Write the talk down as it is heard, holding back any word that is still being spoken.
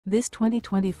This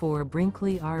 2024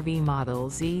 Brinkley RV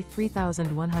Model Z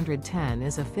 3110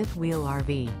 is a fifth-wheel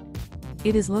RV.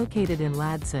 It is located in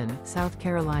Ladson, South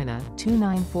Carolina,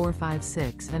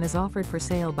 29456 and is offered for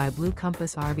sale by Blue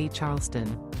Compass RV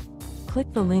Charleston.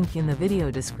 Click the link in the video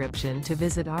description to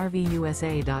visit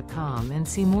RVUSA.com and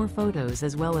see more photos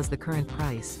as well as the current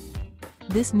price.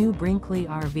 This new Brinkley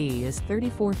RV is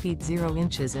 34 feet 0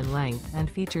 inches in length and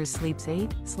features sleeps 8,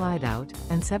 Slideout,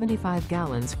 and 75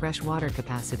 gallons fresh water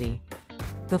capacity.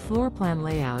 The floor plan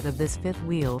layout of this fifth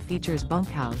wheel features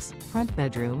bunkhouse, front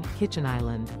bedroom, kitchen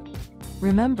island.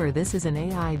 Remember, this is an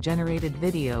AI-generated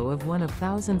video of one of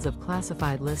thousands of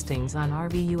classified listings on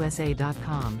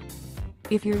RVUSA.com.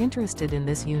 If you're interested in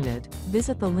this unit,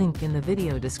 visit the link in the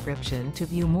video description to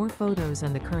view more photos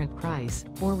and the current price,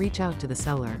 or reach out to the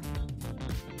seller.